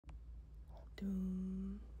Do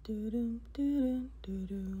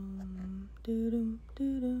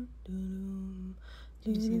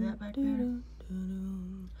you see that back there?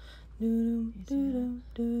 You see that?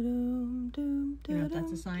 You know what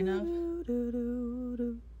that's a sign of?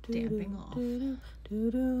 Damping off.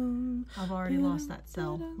 I've already lost that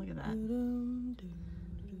cell. Look at that.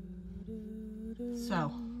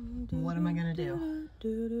 So, what am I going to do?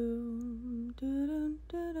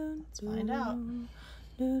 Let's find out.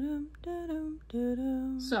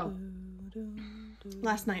 So,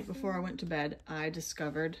 last night before I went to bed, I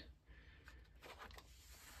discovered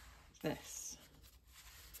this.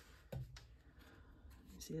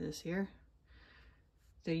 See this here?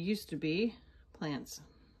 There used to be plants.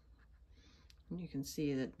 And you can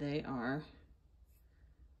see that they are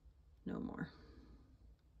no more.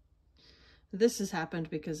 This has happened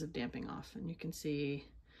because of damping off, and you can see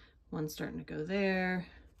one starting to go there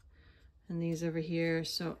and these over here.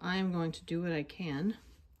 So I'm going to do what I can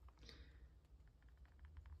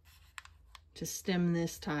to stem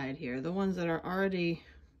this tide here. The ones that are already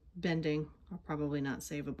bending are probably not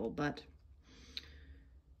savable, but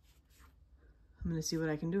I'm going to see what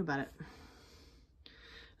I can do about it.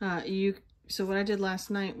 So what I did last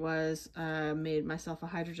night was made myself a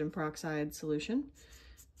hydrogen peroxide solution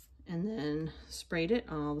and then sprayed it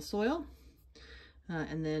on all the soil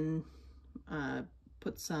and then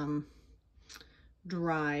put some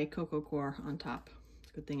dry cocoa coir on top.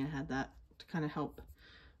 It's a good thing I had that to kind of help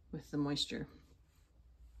with the moisture.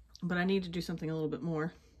 But I need to do something a little bit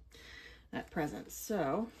more at present.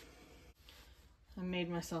 So I made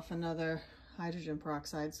myself another hydrogen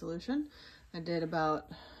peroxide solution. I did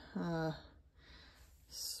about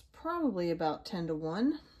probably about 10 to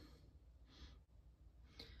 1.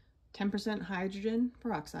 10% hydrogen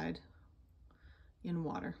peroxide in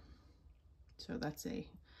water. So that's a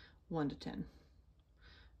 1 to 10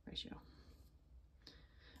 ratio.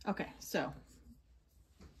 Okay, so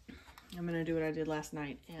I'm gonna do what I did last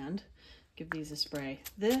night and give these a spray.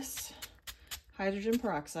 This hydrogen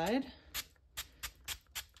peroxide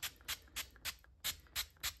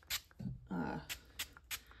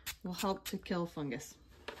will help to kill fungus.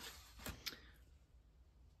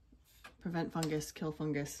 Prevent fungus, kill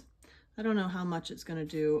fungus. I don't know how much it's going to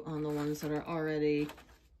do on the ones that are already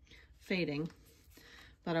fading,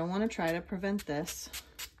 but I want to try to prevent this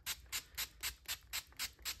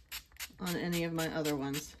on any of my other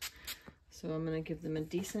ones. So I'm going to give them a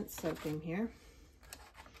decent soaking here.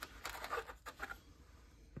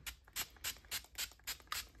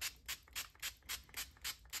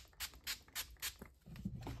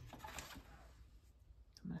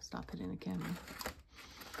 I'm going to stop hitting the camera.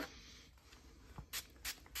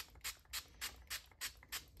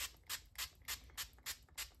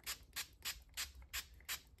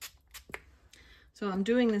 So I'm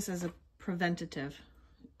doing this as a preventative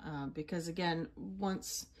because again,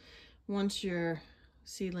 once your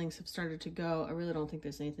seedlings have started to go, I really don't think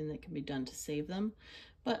there's anything that can be done to save them,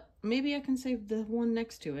 but maybe I can save the one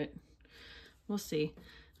next to it. We'll see.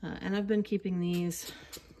 And I've been keeping these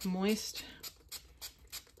moist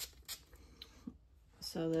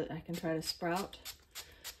so that I can try to sprout,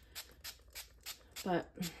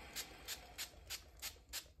 but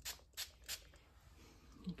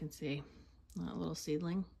you can see that little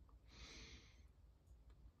seedling.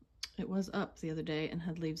 It was up the other day and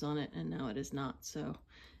had leaves on it, and now it is not, so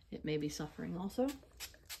it may be suffering also.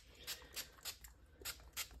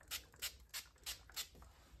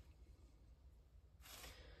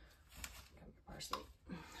 Parsley.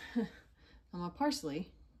 On my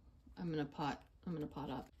parsley, I'm gonna pot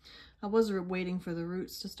up. I was waiting for the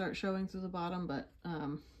roots to start showing through the bottom, but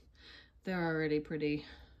they're already pretty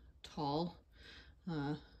tall.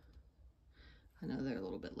 I know they're a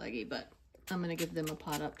little bit leggy, but I'm going to give them a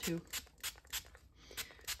pot up too.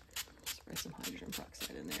 Spray some hydrogen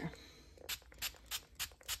peroxide in there.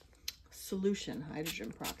 Solution,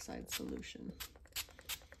 hydrogen peroxide solution.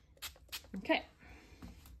 Okay.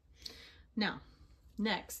 Now,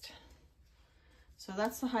 next. So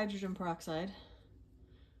that's the hydrogen peroxide.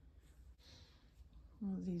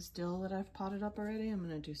 These dill that I've potted up already, I'm going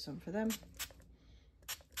to do some for them.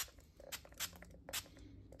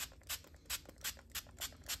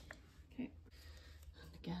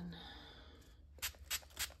 Again.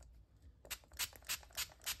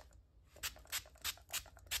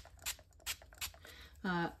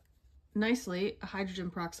 Nicely, a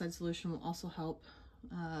hydrogen peroxide solution will also help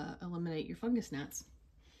eliminate your fungus gnats.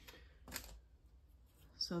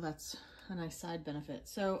 So that's a nice side benefit.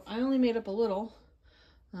 So I only made up a little.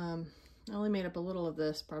 I only made up a little of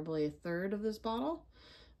this, probably a third of this bottle.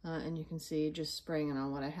 and you can see just spraying it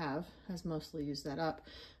on what I have has mostly used that up.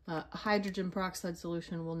 Hydrogen peroxide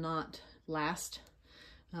solution will not last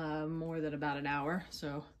more than about an hour,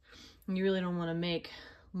 so you really don't want to make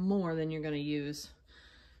more than you're going to use.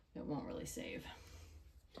 It won't really save.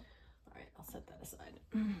 All right, I'll set that aside.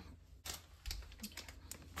 Okay.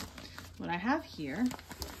 What I have here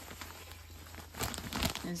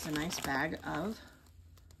is a nice bag of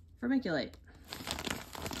vermiculate.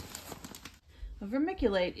 A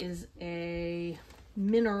vermiculate is a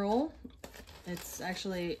mineral. It's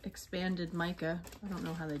actually expanded mica. I don't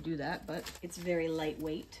know how they do that, but it's very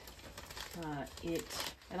lightweight.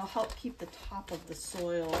 It'll help keep the top of the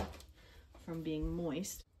soil from being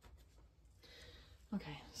moist.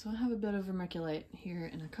 Okay, so I have a bit of vermiculate here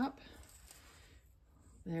in a cup.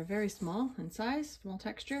 They're very small in size, small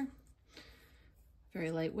texture, very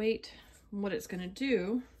lightweight. And what it's going to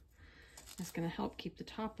do is going to help keep the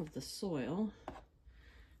top of the soil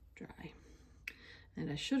dry. And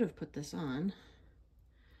I should have put this on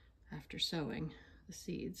after sowing the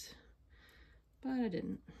seeds, but I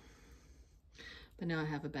didn't. But now I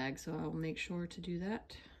have a bag, so I will make sure to do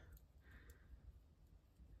that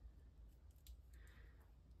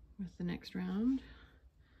with the next round.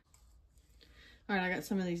 All right, I got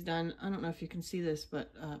some of these done. I don't know if you can see this,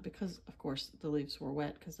 but because of course the leaves were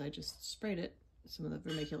wet because I just sprayed it, some of the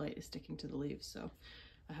vermiculate is sticking to the leaves, so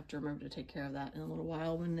I have to remember to take care of that in a little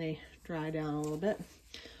while when they dry down a little bit.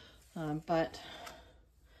 But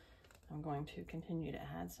I'm going to continue to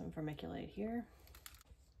add some vermiculate here.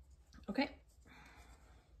 Okay,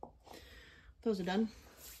 those are done.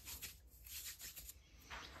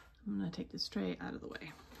 I'm gonna take this tray out of the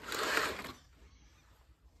way.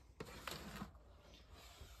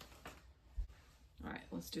 All right,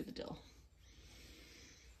 let's do the dill.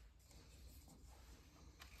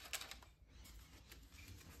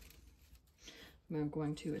 I'm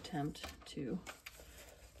going to attempt to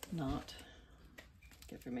not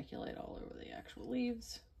get vermiculate all over the actual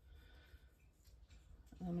leaves.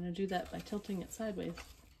 I'm going to do that by tilting it sideways.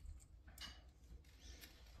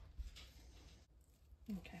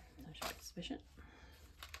 Okay, that should be sufficient.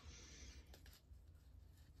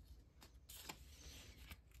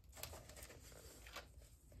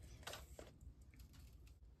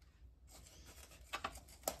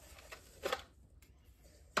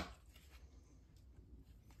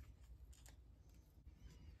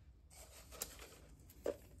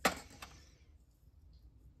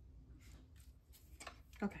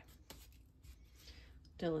 Okay,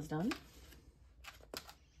 dill is done.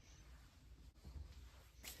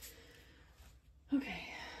 Okay,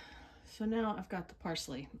 so now I've got the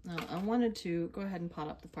parsley. Now I wanted to go ahead and pot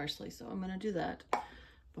up the parsley, so I'm going to do that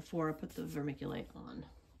before I put the vermiculate on.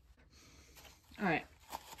 All right,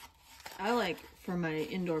 I like for my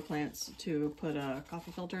indoor plants to put a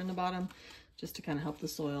coffee filter in the bottom just to kind of help the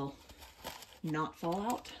soil not fall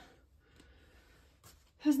out.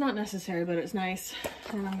 It's not necessary, but it's nice.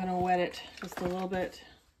 And I'm gonna wet it just a little bit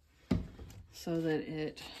so that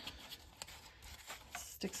it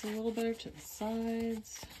sticks a little better to the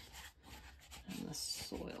sides and the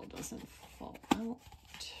soil doesn't fall out.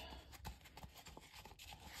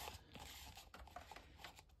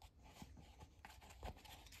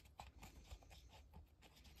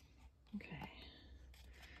 Okay,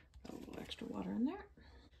 got a little extra water in there.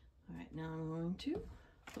 All right, now I'm going to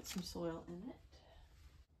put some soil in it.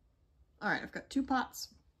 All right, I've got 2 pots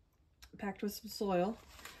packed with some soil.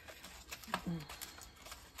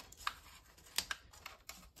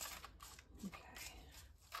 Okay,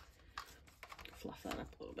 fluff that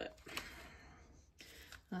up a little bit.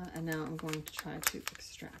 And now I'm going to try to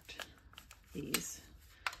extract these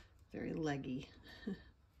very leggy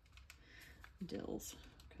dills.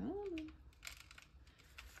 Come on.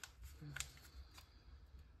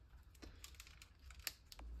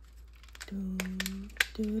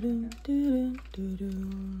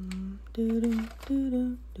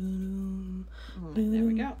 There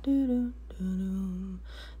we go.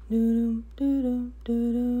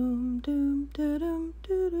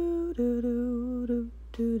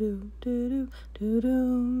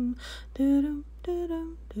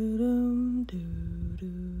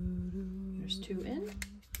 There's 2 in.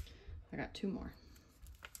 I got 2 more.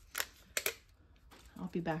 I'll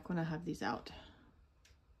be back when I have these out.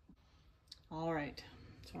 All right,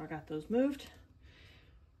 so I got those moved.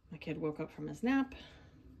 My kid woke up from his nap,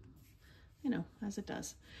 you know, as it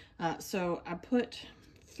does. So I put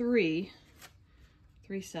three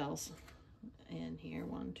cells in here,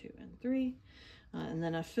 1, 2, and 3. And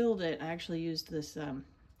then I filled it. I actually used this,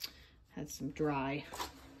 had some dry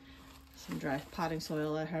potting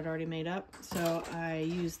soil I had already made up. So I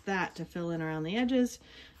used that to fill in around the edges.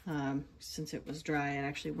 Since it was dry, it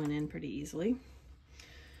actually went in pretty easily.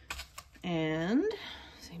 And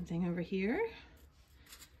same thing over here.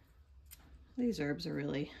 These herbs are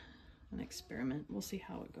really an experiment. We'll see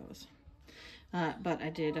how it goes. But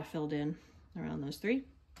I filled in around those three.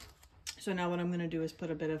 So now what I'm going to do is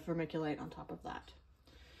put a bit of vermiculite on top of that.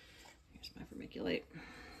 Here's my vermiculite.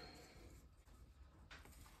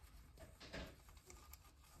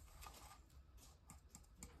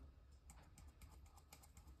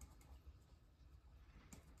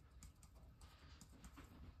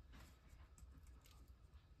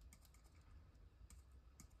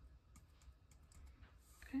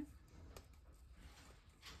 Okay.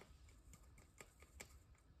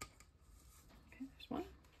 Okay, there's one.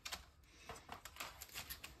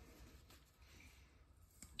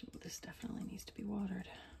 Ooh, this definitely needs to be watered.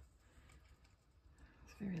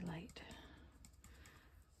 It's very light.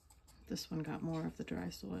 This one got more of the dry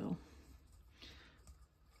soil.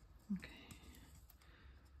 Okay.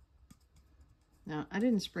 Now, I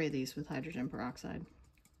didn't spray these with hydrogen peroxide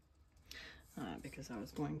because I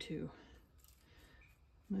was going to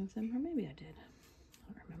move them, or maybe I did. I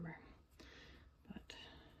don't remember. But,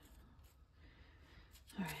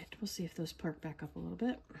 all right, we'll see if those perk back up a little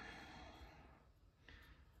bit.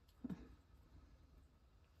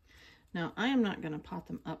 Now, I am not going to pot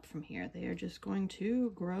them up from here. They are just going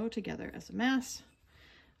to grow together as a mass,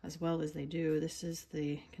 as well as they do. This is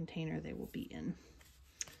the container they will be in.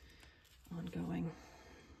 Ongoing.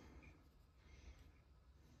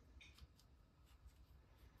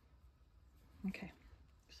 Okay,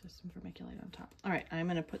 so some vermiculite on top. All right, I'm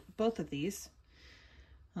going to put both of these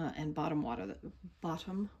and bottom water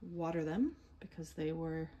them because they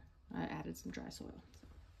were, I added some dry soil.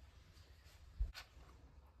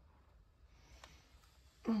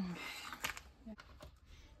 So.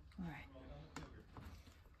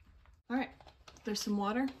 All right, there's some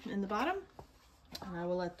water in the bottom, and I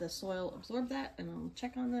will let the soil absorb that, and I'll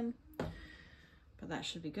check on them, but that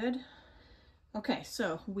should be good. Okay,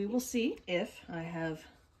 so we will see if I have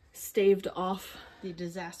staved off the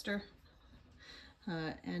disaster,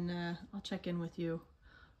 and I'll check in with you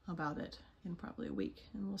about it in probably a week,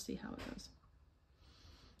 and we'll see how it goes.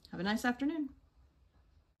 Have a nice afternoon.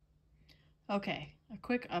 Okay, a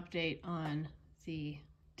quick update on the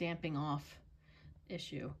damping off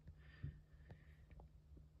issue.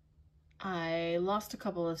 I lost a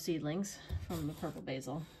couple of seedlings from the purple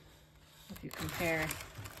basil. If you compare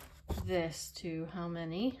this to how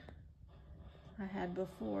many I had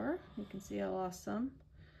before, you can see I lost some,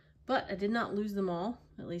 but I did not lose them all,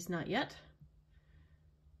 at least not yet.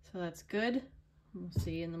 So that's good. We'll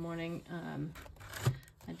see in the morning.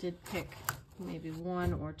 I did pick maybe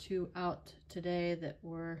one or two out today that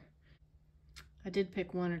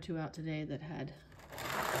had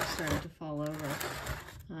started to fall over.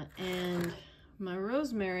 And my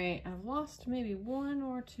rosemary, I've lost maybe one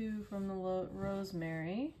or two from the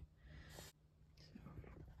rosemary. So,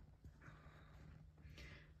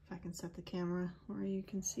 if I can set the camera where you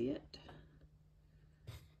can see it.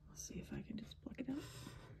 Let's see if I can just pluck it out.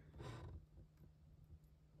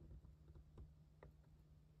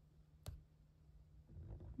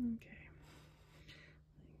 Okay.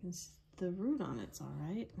 You can see the root on it's all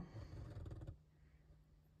right,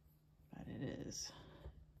 but it is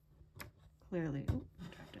clearly, oh, I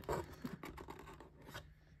dropped it.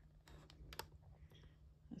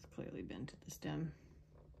 It's clearly been to the stem.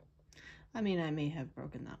 I mean, I may have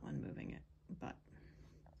broken that one moving it, but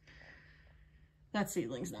that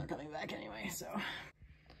seedling's not coming back anyway, so.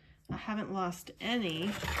 I haven't lost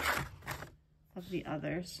any of the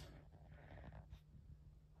others.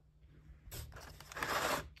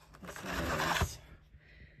 This is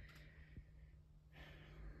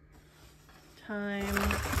thyme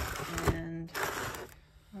and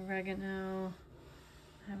oregano.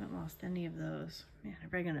 I haven't lost any of those. Man,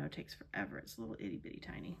 oregano takes forever. It's a little itty bitty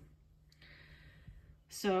tiny.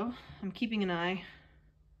 So I'm keeping an eye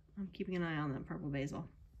on that purple basil.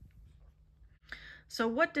 So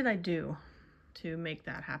what did I do to make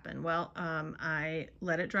that happen? Well, I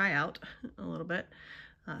let it dry out a little bit.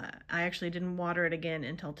 I actually didn't water it again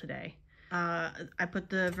until today. I put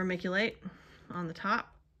the vermiculite on the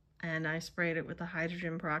top and I sprayed it with the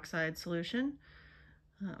hydrogen peroxide solution.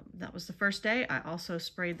 That was the first day. I also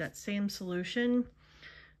sprayed that same solution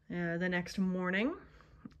the next morning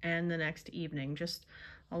and the next evening, just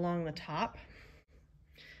along the top.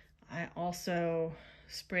 I also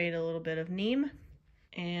sprayed a little bit of neem,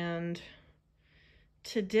 and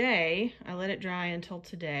today I let it dry until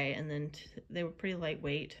today, and then they were pretty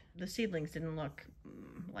lightweight. The seedlings didn't look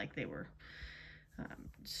like they were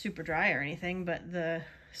super dry or anything, but the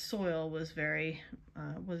soil was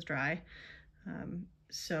was dry.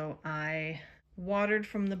 So I watered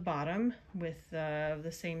from the bottom with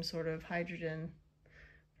the same sort of hydrogen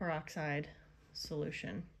peroxide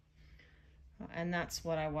solution. And that's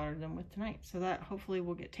what I watered them with tonight. So that hopefully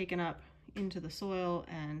will get taken up into the soil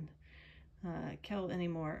and kill any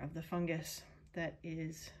more of the fungus that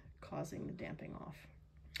is causing the damping off.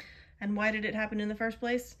 And why did it happen in the first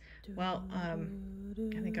place? Well, I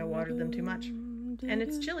think I watered them too much. And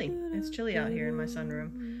it's chilly. It's chilly out here in my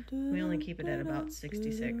sunroom. We only keep it at about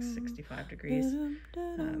 66, 65 degrees.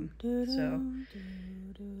 So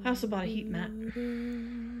I also bought a heat mat.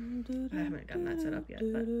 I haven't gotten that set up yet,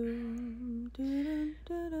 but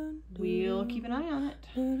we'll keep an eye on it,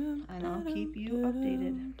 and I'll keep you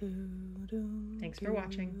updated. Thanks for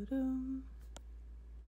watching.